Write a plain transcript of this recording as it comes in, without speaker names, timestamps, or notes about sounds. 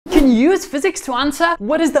can use physics to answer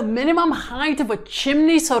what is the minimum height of a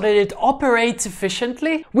chimney so that it operates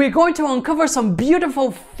efficiently. We're going to uncover some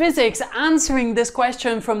beautiful physics answering this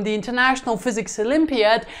question from the International Physics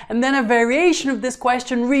Olympiad, and then a variation of this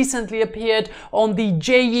question recently appeared on the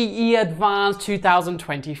JEE Advanced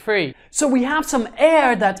 2023. So we have some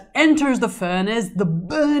air that enters the furnace, the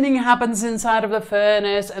burning happens inside of the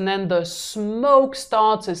furnace, and then the smoke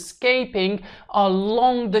starts escaping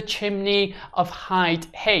along the chimney of height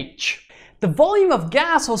h. The volume of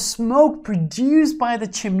gas or smoke produced by the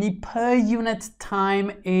chimney per unit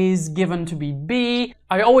time is given to be B.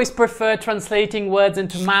 I always prefer translating words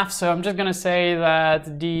into math, so I'm just going to say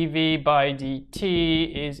that dV by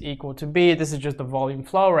dt is equal to B. This is just the volume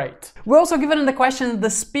flow rate. We're also given in the question that the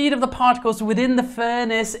speed of the particles within the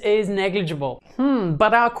furnace is negligible.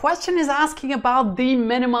 But our question is asking about the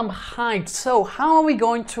minimum height. So how are we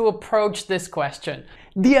going to approach this question?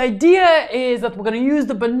 The idea is that we're going to use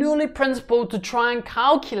the Bernoulli principle to try and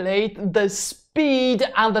calculate the speed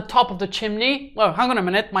at the top of the chimney. Well, hang on a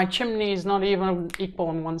minute, my chimney is not even equal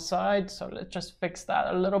on one side, so let's just fix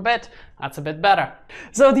that a little bit. That's a bit better.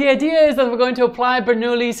 So the idea is that we're going to apply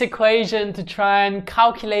Bernoulli's equation to try and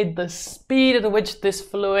calculate the speed at which this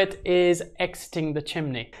fluid is exiting the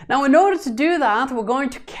chimney. Now, in order to do that, we're going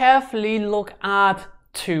to carefully look at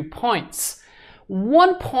 2 points.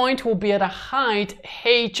 One point will be at a height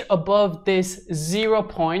h above this 0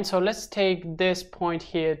 point. So let's take this point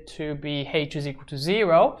here to be h is equal to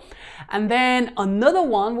 0. And then another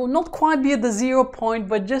one will not quite be at the 0 point,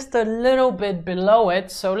 but just a little bit below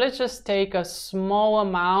it. So let's just take a small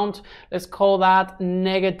amount. Let's call that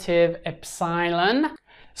negative epsilon.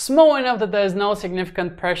 Small enough that there's no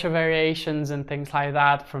significant pressure variations and things like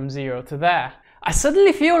that from 0 to there. I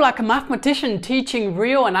suddenly feel like a mathematician teaching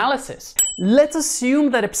real analysis. Let's assume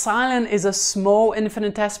that epsilon is a small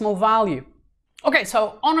infinitesimal value. Okay,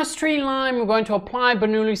 so on a straight line, we're going to apply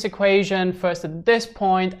Bernoulli's equation first at this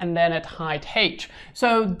point and then at height h.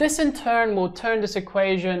 So this in turn will turn this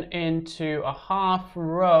equation into a half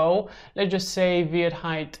rho. Let's just say v at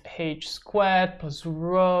height h squared plus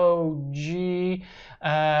rho g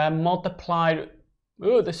multiplied.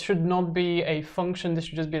 Oh, this should not be a function, this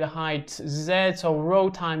should just be the height z, so rho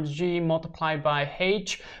times g multiplied by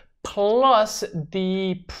h plus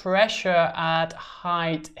the pressure at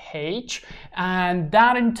height h, and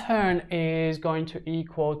that in turn is going to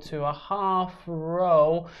equal to a half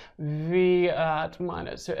rho v at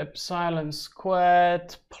minus epsilon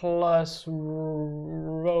squared plus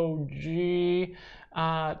rho g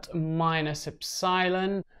at minus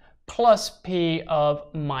epsilon plus p of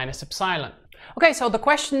minus epsilon. Okay, so the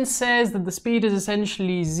question says that the speed is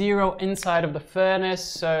essentially 0 inside of the furnace,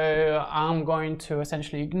 so I'm going to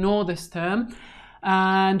essentially ignore this term.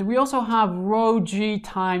 And we also have rho g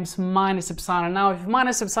times minus epsilon. Now, if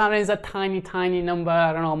minus epsilon is a tiny number,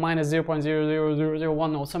 I don't know, minus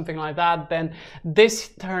 0.00001 or something like that, then this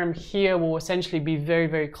term here will essentially be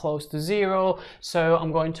very close to 0. So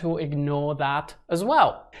I'm going to ignore that as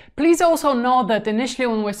well. Please also note that initially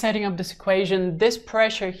when we're setting up this equation, this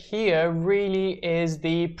pressure here really is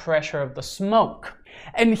the pressure of the smoke.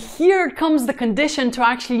 And here comes the condition to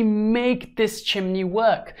actually make this chimney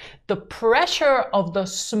work. The pressure of the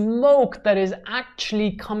smoke that is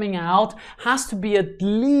actually coming out has to be at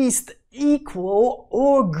least equal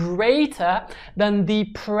or greater than the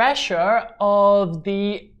pressure of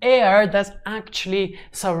the air that's actually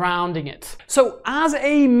surrounding it. So as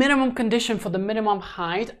a minimum condition for the minimum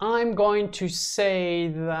height, I'm going to say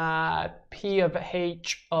that P of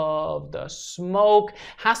H of the smoke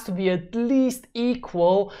has to be at least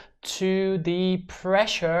equal to the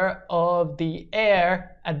pressure of the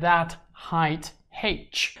air at that height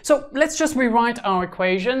h. So let's just rewrite our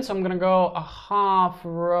equation. So I'm going to go a half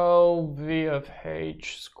rho v of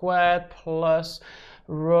h squared plus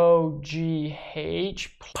rho g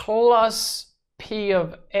h plus p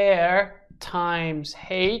of air times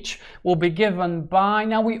h will be given by,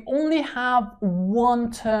 now we only have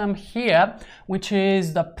one term here, which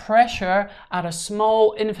is the pressure at a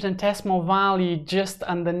small infinitesimal value just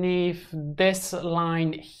underneath this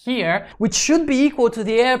line here, which should be equal to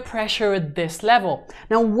the air pressure at this level.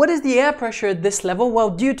 Now, what is the air pressure at this level? Well,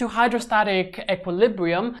 due to hydrostatic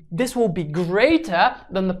equilibrium, this will be greater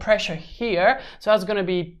than the pressure here. So that's going to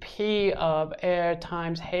be P of air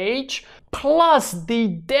times h plus the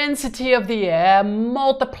density of of the air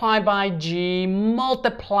multiplied by G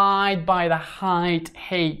multiplied by the height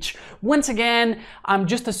H. Once again, I'm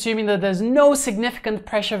just assuming that there's no significant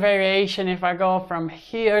pressure variation if I go from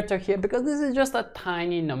here to here, because this is just a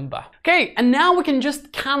tiny number. Okay, and now we can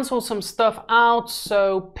just cancel some stuff out,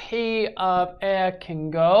 so P of air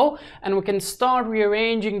can go, and we can start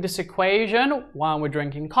rearranging this equation while we're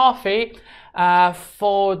drinking coffee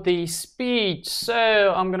for the speed.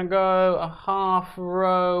 So I'm gonna go a half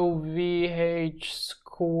rho VH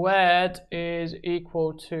squared is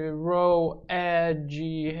equal to rho air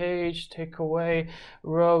GH, take away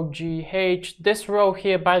rho GH. This rho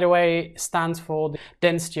here, by the way, stands for the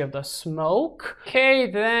density of the smoke.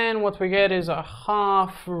 Okay, then what we get is a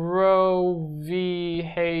half rho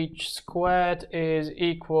VH squared is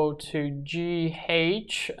equal to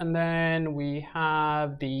GH, and then we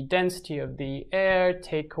have the density of the air,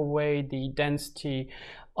 take away the density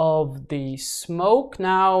of the smoke.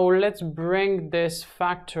 Now let's bring this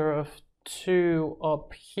factor of 2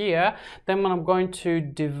 up here. Then I'm going to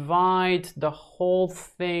divide the whole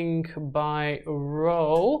thing by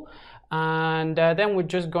rho, and then we're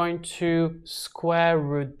just going to square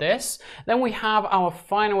root this. Then we have our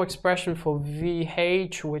final expression for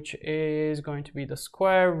VH, which is going to be the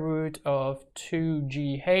square root of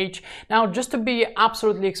 2GH. Now, just to be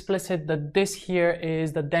absolutely explicit that this here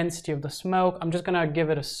is the density of the smoke, I'm just gonna give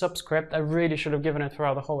it a subscript. I really should have given it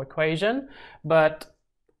throughout the whole equation, but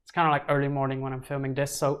it's kind of like early morning when I'm filming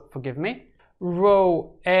this, so forgive me.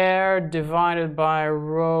 Rho air divided by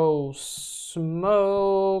rho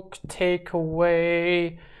smoke, take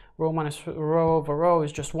away rho minus rho over rho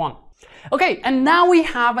is just 1. Okay, and now we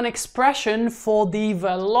have an expression for the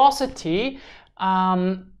velocity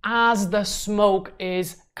as the smoke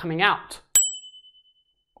is coming out.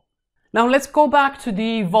 Now let's go back to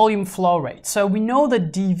the volume flow rate. So we know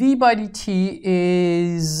that dV by dt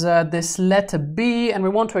is this letter B, and we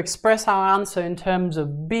want to express our answer in terms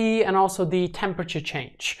of B and also the temperature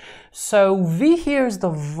change. So V here is the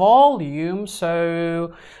volume,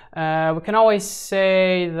 so we can always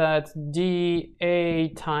say that dA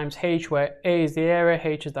times H, where A is the area,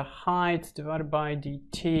 H is the height, divided by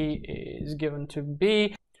dt is given to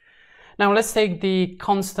B. Now let's take the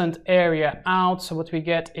constant area out, so what we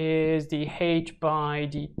get is the H by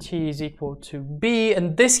dt is equal to B,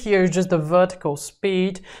 and this here is just the vertical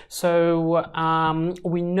speed, so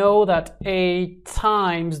we know that A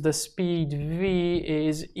times the speed V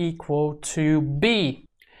is equal to B,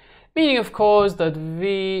 meaning of course that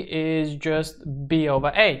V is just B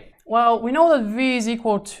over A. Well, we know that V is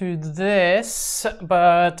equal to this,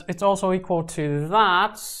 but it's also equal to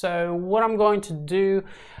that, so what I'm going to do,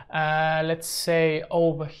 let's say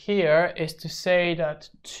over here, is to say that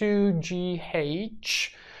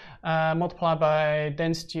 2GH multiplied by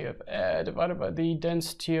density of air divided by the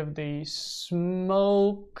density of the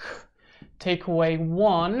smoke, take away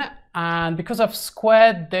 1, and because I've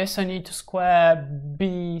squared this, I need to square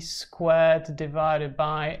B squared divided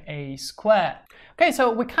by A squared. Okay,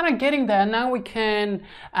 so we're kind of getting there. Now we can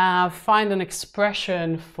find an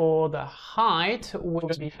expression for the height, which will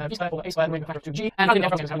be G, and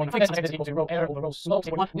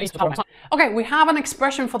okay, we have an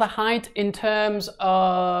expression for the height in terms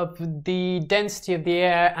of the density of the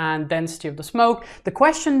air and density of the smoke. The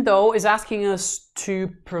question though is asking us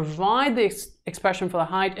to provide this expression for the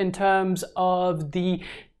height in terms of the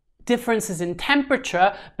differences in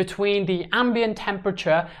temperature between the ambient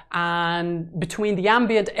temperature and between the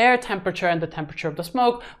ambient air temperature and the temperature of the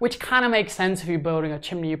smoke, which kind of makes sense. If you're building a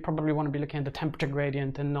chimney, you probably want to be looking at the temperature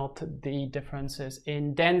gradient and not the differences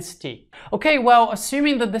in density. Okay, well,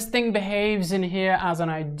 assuming that this thing behaves in here as an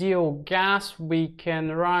ideal gas, we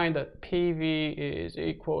can write that PV is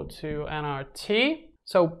equal to nRT.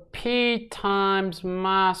 So P times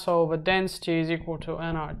mass over density is equal to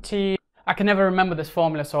nRT. I can never remember this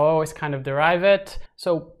formula, so I always kind of derive it.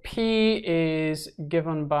 So P is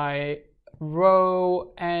given by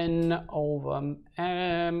rho n over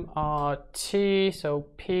m RT. So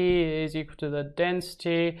P is equal to the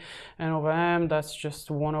density, n over m, that's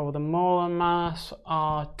just 1 over the molar mass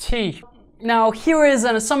RT. Now here is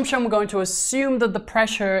an assumption. We're going to assume that the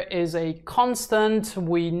pressure is a constant.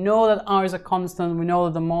 We know that R is a constant. We know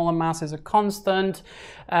that the molar mass is a constant.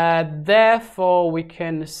 Therefore, we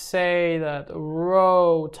can say that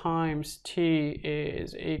rho times T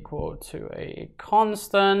is equal to a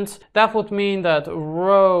constant. That would mean that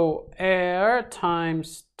rho air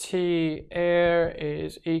times T air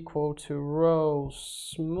is equal to rho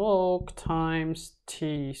smoke times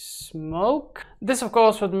T smoke. This of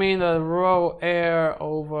course would mean that rho air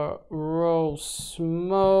over rho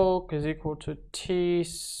smoke is equal to T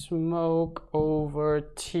smoke over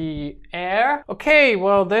T air. Okay,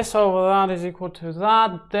 well this over that is equal to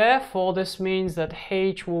that. Therefore this means that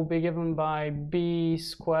H will be given by B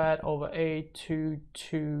squared over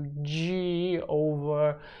A22G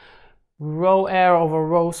over rho air over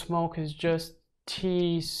rho smoke is just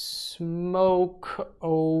T smoke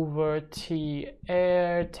over T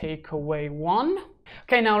air, take away 1.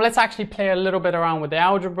 Okay, now let's actually play a little bit around with the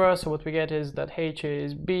algebra. So what we get is that H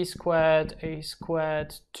is B squared, A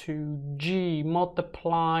squared 2G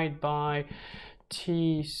multiplied by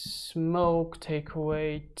T smoke, take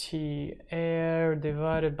away T air,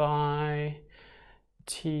 divided by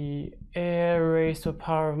T air raised to the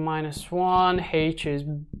power of -1. H is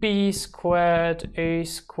B squared, A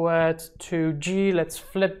squared 2G. Let's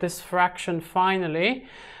flip this fraction finally.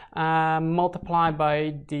 Multiplied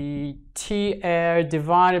by the T air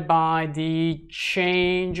divided by the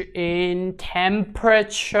change in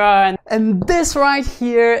temperature. And this right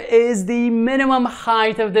here is the minimum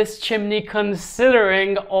height of this chimney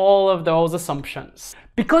considering all of those assumptions.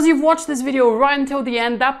 Because you've watched this video right until the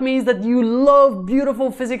end, that means that you love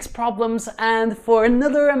beautiful physics problems, and for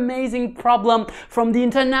another amazing problem from the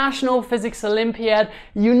International Physics Olympiad,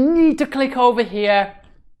 you need to click over here.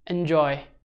 Enjoy.